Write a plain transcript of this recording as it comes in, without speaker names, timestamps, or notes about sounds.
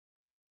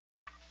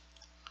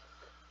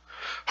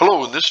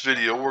Hello, in this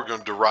video we're going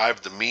to derive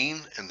the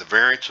mean and the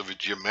variance of a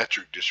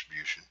geometric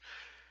distribution.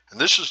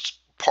 And this is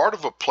part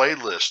of a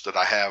playlist that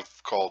I have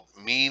called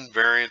Mean,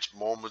 Variance,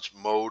 Moments,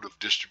 Mode of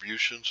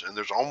Distributions. And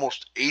there's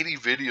almost 80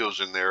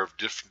 videos in there of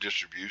different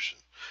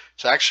distributions.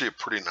 It's actually a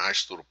pretty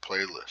nice little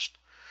playlist.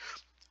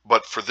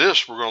 But for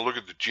this, we're going to look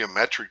at the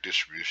geometric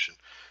distribution.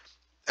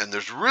 And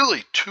there's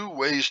really two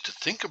ways to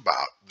think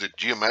about the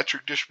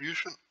geometric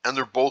distribution, and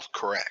they're both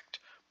correct.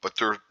 But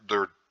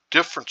their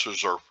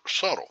differences are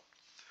subtle.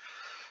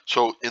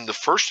 So in the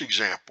first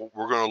example,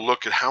 we're going to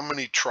look at how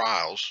many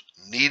trials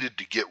needed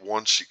to get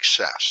one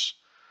success.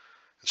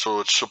 And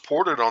so it's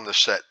supported on the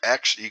set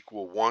x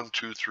equal 1,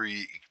 2,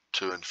 3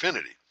 to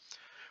infinity,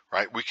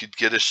 right? We could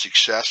get a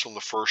success on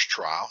the first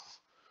trial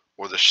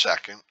or the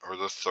second or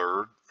the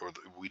third,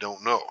 we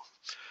don't know.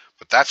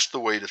 But that's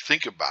the way to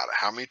think about it.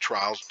 How many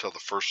trials until the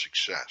first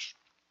success?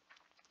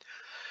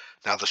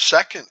 Now the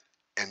second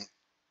and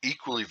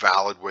equally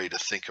valid way to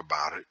think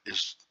about it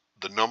is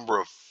the number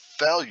of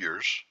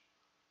failures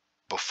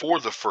before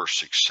the first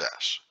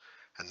success,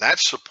 and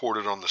that's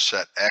supported on the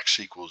set x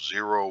equals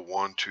 0,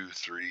 1, 2,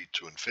 3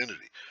 to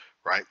infinity,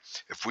 right?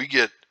 If we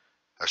get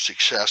a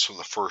success on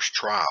the first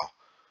trial,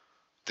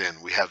 then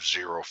we have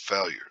 0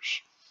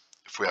 failures.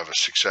 If we have a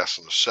success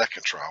on the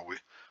second trial,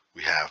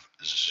 we have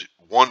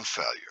 1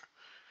 failure.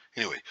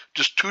 Anyway,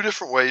 just two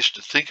different ways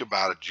to think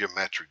about a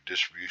geometric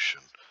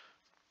distribution.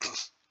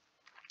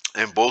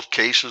 In both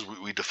cases,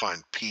 we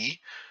define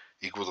P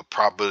equal the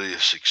probability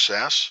of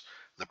success.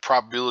 The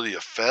probability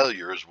of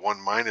failure is 1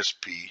 minus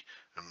P,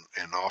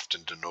 and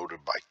often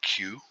denoted by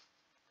Q.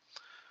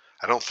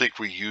 I don't think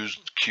we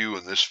used Q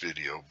in this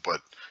video,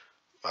 but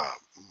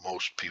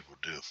most people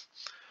do.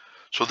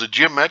 So the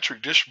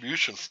geometric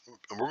distribution,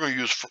 and we're going to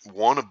use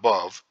one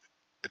above.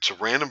 It's a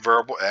random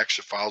variable x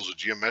that follows a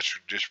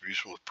geometric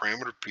distribution with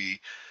parameter P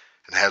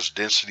and has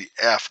density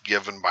F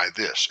given by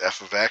this.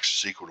 F of x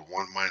is equal to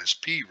 1 minus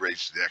P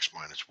raised to the x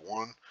minus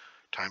 1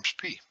 times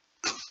P.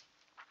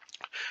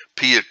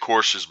 P, of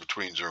course, is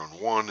between 0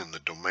 and 1, and the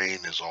domain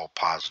is all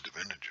positive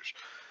integers.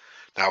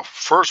 Now,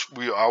 first,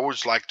 we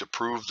always like to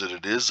prove that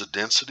it is a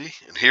density,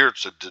 and here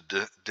it's a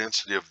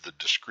density of the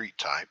discrete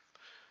type.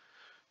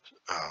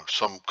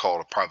 Some call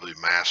it a probability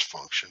mass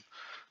function.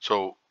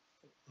 So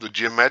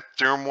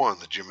theorem 1,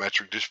 the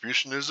geometric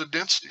distribution is a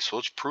density, so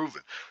let's prove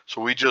it.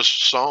 So we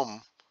just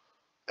sum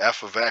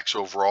f of x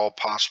over all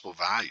possible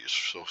values.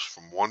 So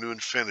from 1 to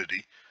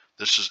infinity,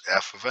 this is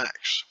f of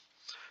x.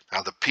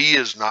 Now the P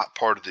is not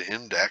part of the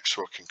index,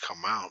 so it can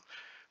come out.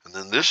 And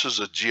then this is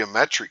a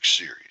geometric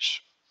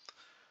series,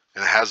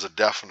 and it has a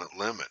definite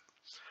limit.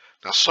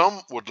 Now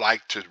some would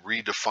like to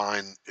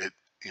redefine it,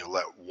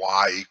 let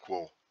y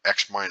equal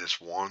x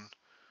minus 1,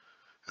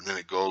 and then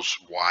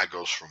y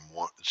goes from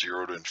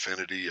 0 to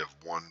infinity of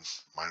 1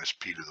 minus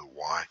P to the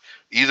y.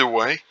 Either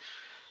way,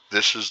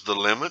 this is the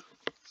limit.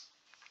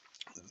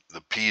 The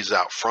P is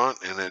out front,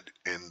 and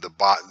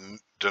the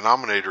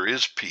denominator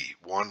is P.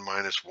 1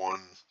 minus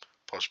 1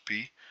 plus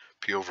P.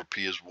 P over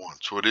P is 1.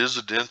 So it is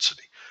a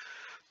density.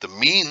 The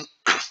mean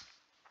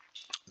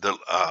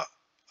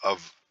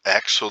of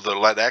x, so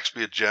let x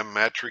be a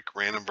geometric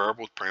random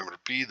variable with parameter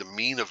P. The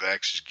mean of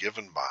x is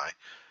given by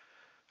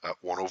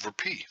 1 over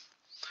P.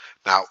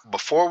 Now,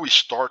 before we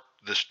start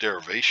this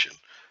derivation,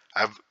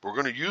 we're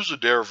going to use a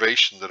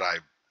derivation that I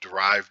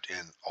derived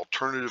in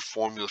alternative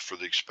formula for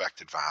the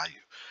expected value.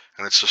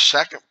 And it's the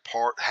second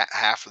part,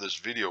 half of this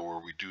video, where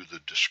we do the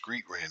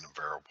discrete random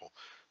variable.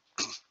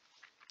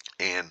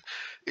 And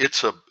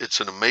it's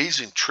an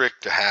amazing trick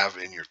to have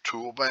in your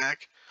tool bag,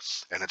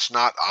 and it's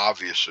not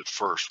obvious at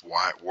first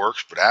why it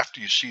works, but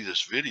after you see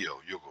this video,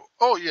 you'll go,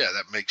 oh yeah,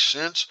 that makes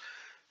sense.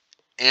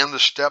 And the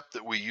step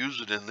that we use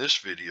it in this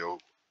video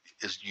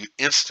is you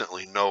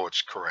instantly know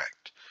it's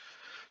correct.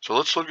 So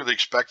let's look at the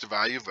expected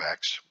value of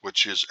x,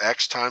 which is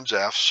x times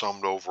f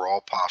summed over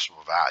all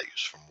possible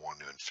values from 1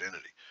 to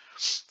infinity.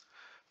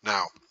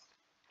 Now,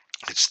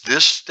 it's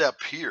this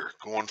step here,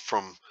 going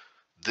from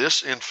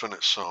this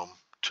infinite sum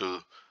to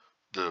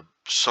the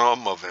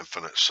sum of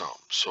infinite sums.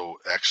 So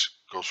x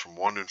goes from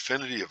 1 to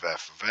infinity of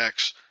f of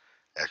x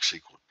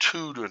equal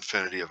 2 to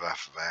infinity of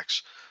f of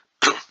x.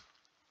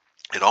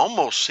 It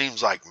almost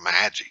seems like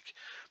magic,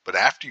 but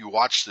after you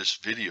watch this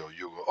video,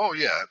 you'll go, oh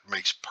yeah, it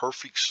makes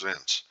perfect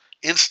sense.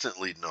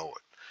 Instantly know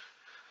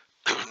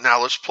it.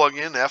 Now let's plug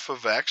in f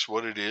of x,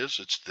 what it is.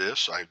 It's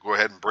this. I go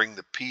ahead and bring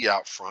the P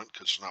out front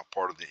because it's not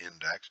part of the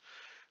index.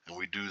 And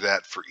we do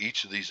that for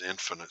each of these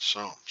infinite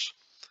sums.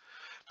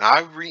 Now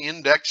I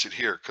re-index it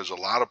here because a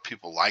lot of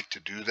people like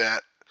to do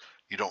that.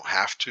 You don't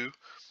have to.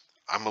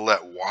 I'm going to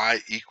let y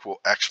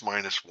equal x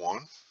minus 1.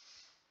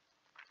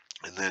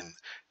 And then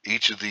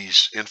each of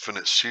these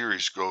infinite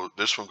series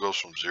this one goes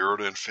from 0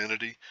 to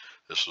infinity.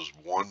 This is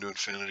 1 to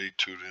infinity,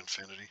 2 to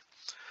infinity.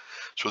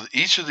 So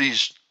each of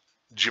these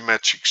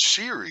geometric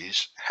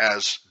series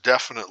has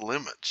definite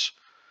limits.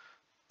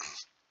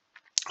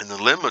 And the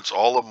limits,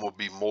 all of them will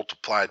be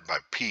multiplied by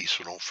P,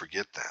 so don't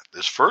forget that.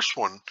 This first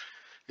one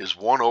is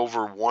 1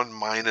 over 1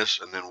 minus,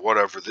 and then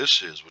whatever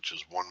this is, which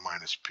is 1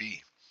 minus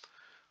P.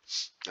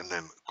 And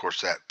then, of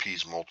course, that p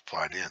is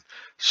multiplied in.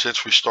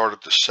 Since we start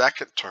at the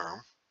second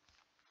term,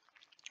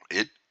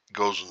 it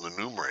goes in the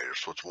numerator.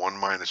 So it's 1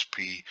 minus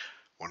p,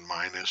 1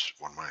 minus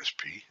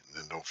p. And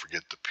then don't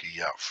forget the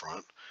p out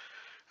front.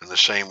 And the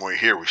same way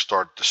here, we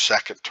start the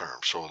second term.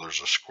 So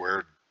there's a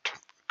squared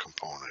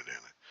component in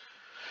it.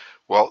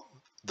 Well,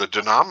 the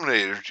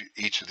denominator to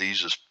each of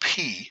these is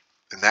p,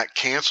 and that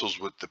cancels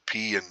with the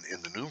p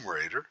in the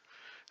numerator.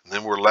 And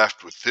then we're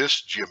left with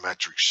this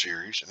geometric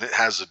series, and it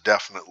has a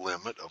definite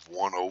limit of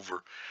 1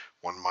 over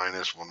 1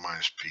 minus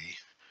p,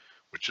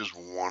 which is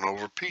 1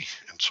 over p.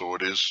 And so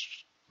it is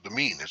the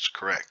mean. It's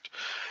correct.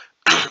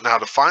 Now,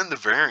 to find the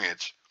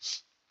variance,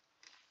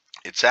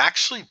 it's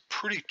actually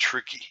pretty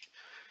tricky,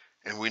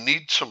 and we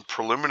need some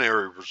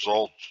preliminary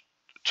results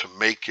to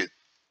make it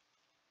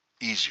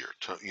easier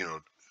to,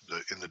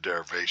 in the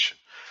derivation.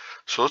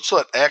 So let's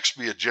let x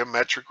be a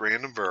geometric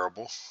random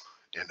variable,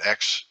 and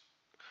x,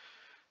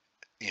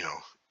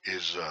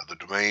 is the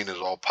domain is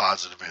all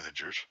positive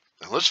integers.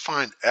 And let's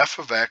find f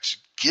of x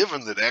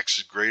given that x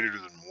is greater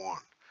than 1.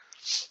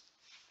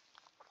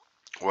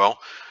 Well,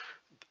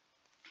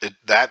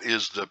 that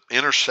is the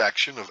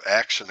intersection of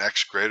x and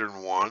x greater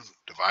than 1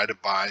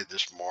 divided by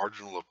this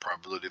marginal of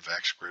probability of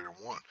x greater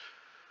than 1.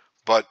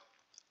 But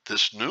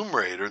this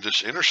numerator,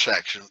 this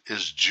intersection,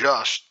 is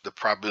just the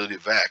probability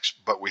of x,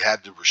 but we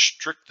had to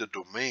restrict the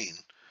domain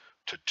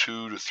to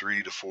 2 to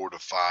 3 to 4 to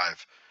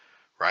 5,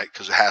 right?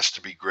 Because it has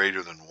to be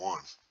greater than 1.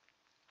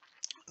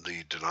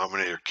 The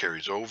denominator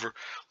carries over.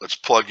 Let's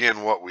plug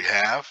in what we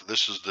have.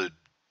 This is the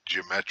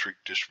geometric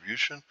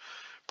distribution.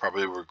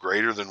 Probability we're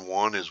greater than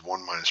 1 is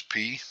 1 minus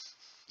p.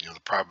 The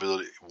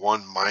probability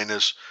 1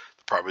 minus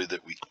the probability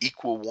that we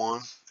equal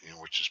 1,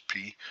 which is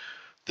p.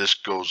 This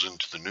goes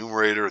into the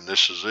numerator, and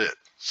this is it.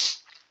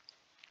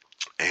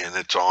 And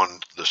it's on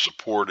the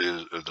support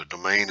is the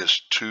domain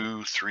is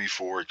 2, 3,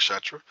 4,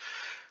 etc.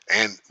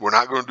 And we're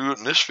not going to do it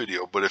in this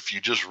video, but if you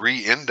just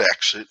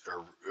re-index it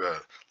or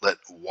let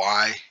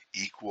y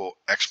equal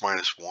x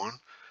minus 1,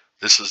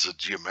 this is a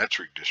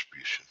geometric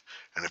distribution.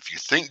 And if you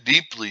think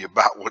deeply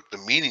about what the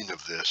meaning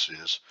of this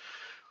is,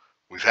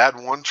 we've had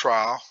one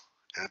trial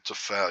and it's a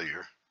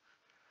failure.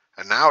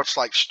 And now it's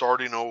like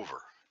starting over.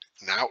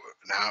 Now,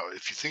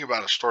 if you think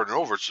about it starting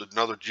over, it's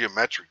another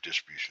geometric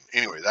distribution.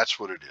 Anyway, that's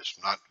what it is.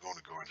 I'm not going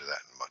to go into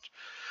that much.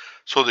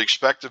 So the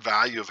expected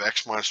value of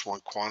x minus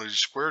 1 quantity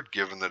squared,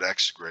 given that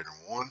x is greater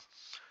than 1,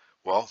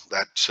 well,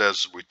 that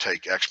says we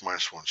take x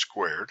minus 1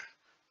 squared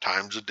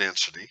times the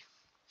density,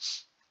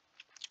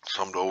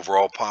 sum to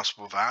overall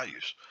possible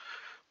values.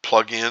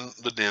 Plug in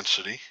the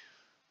density.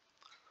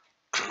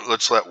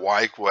 Let's let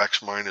y equal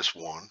x minus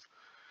 1,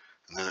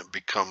 and then it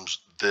becomes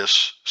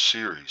this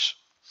series.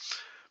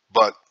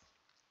 But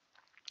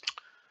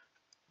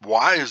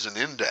y is an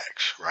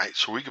index, right?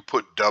 So we could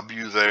put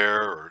w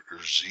there or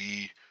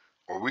z,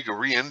 or we could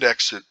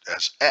re-index it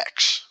as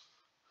x.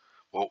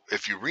 Well,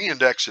 if you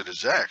re-index it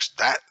as x,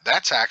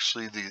 that's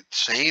actually the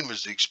same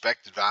as the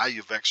expected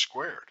value of x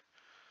squared.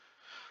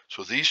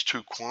 So these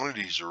two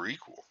quantities are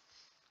equal.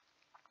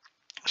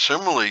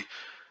 Similarly,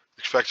 the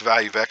expected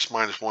value of x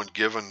minus 1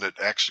 given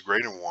that x is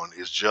greater than 1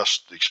 is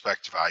just the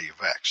expected value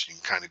of x. You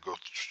can kind of go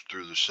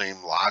through the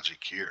same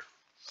logic here.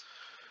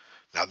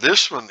 Now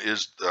this one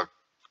is the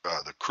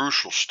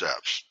crucial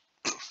steps.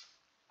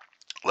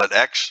 Let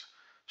x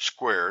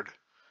squared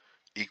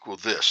equal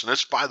this, and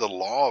it's by the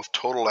law of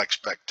total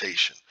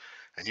expectation,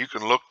 and you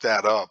can look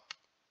that up,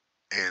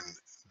 and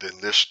then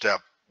this step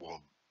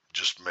will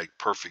just make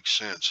perfect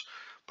sense.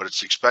 But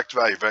it's the expected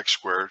value of x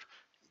squared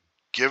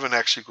given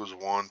x equals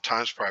 1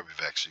 times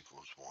probability of x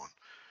equals 1.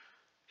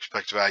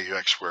 Expected value of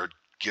x squared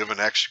given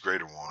x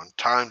greater than 1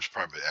 times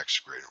probability of x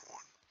greater than 1.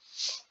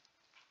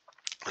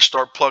 Let's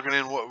start plugging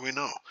in what we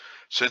know.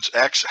 Since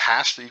x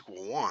has to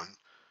equal 1,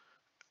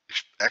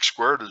 x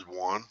squared is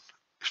 1,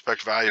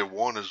 expected value of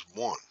 1 is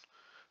 1.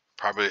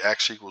 Probability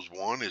x equals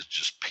 1 is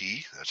just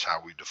p. That's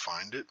how we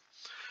defined it.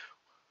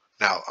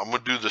 Now, I'm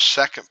going to do the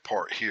second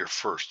part here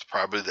first. The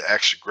probability that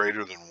x is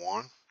greater than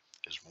 1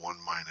 is 1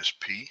 minus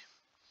p.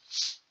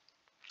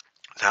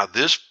 Now,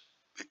 this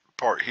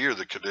part here,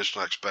 the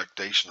conditional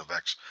expectation of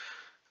x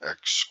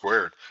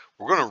squared,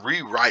 we're going to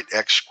rewrite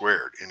x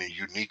squared in a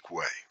unique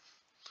way.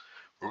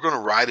 We're going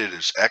to write it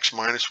as x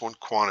minus 1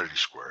 quantity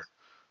squared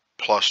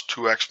plus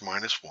 2x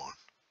minus 1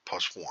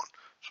 plus 1.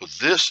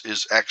 So this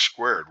is x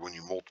squared when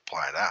you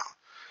multiply it out.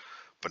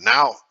 But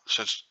now,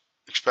 since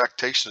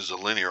expectation is a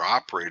linear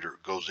operator,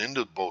 it goes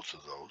into both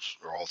of those,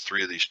 or all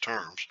three of these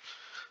terms.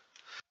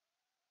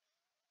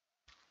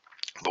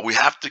 But we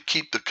have to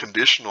keep the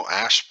conditional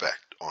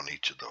aspect on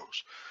each of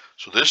those.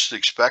 So this is the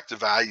expected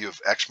value of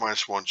x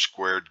minus 1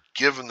 squared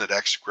given that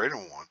x is greater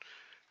than 1.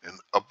 And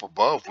up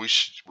above, we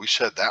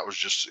said that was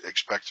just the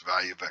expected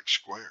value of x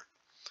squared.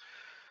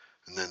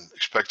 And then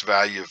expected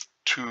value of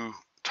 2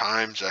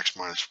 times x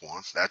minus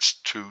 1, that's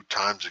 2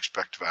 times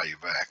expected value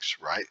of x,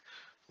 right?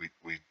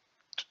 We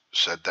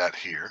said that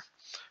here.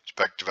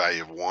 Expected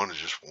value of 1 is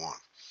just 1.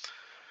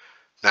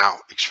 Now,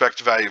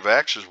 expected value of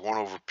x is 1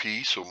 over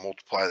p, so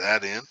multiply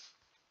that in.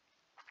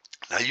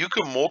 Now you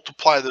can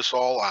multiply this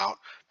all out,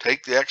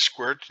 take the x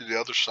squared to the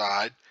other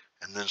side,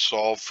 and then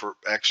solve for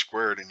x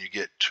squared, and you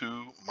get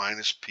 2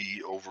 minus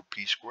p over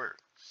p squared.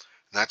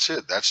 And that's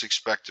it. That's the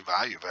expected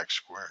value of x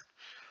squared.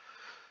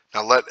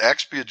 Now let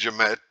x be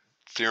a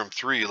theorem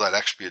 3, let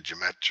x be a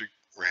geometric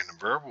random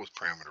variable with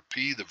parameter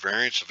p. The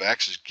variance of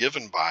x is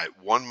given by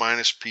 1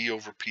 minus p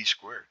over p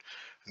squared.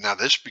 Now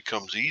this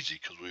becomes easy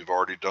because we've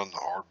already done the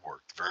hard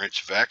work. The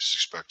variance of x is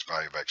expected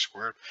value of x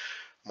squared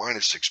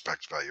minus the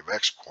expected value of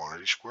x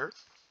quantity squared.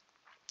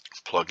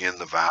 Plug in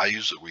the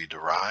values that we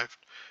derived,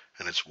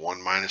 and it's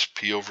 1 minus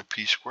p over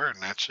p squared,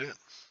 and that's it.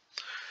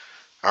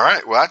 All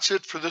right, well, that's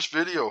it for this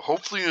video.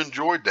 Hopefully you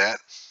enjoyed that.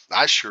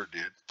 I sure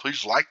did.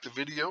 Please like the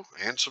video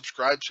and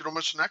subscribe so you don't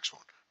miss the next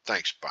one.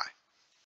 Thanks. Bye.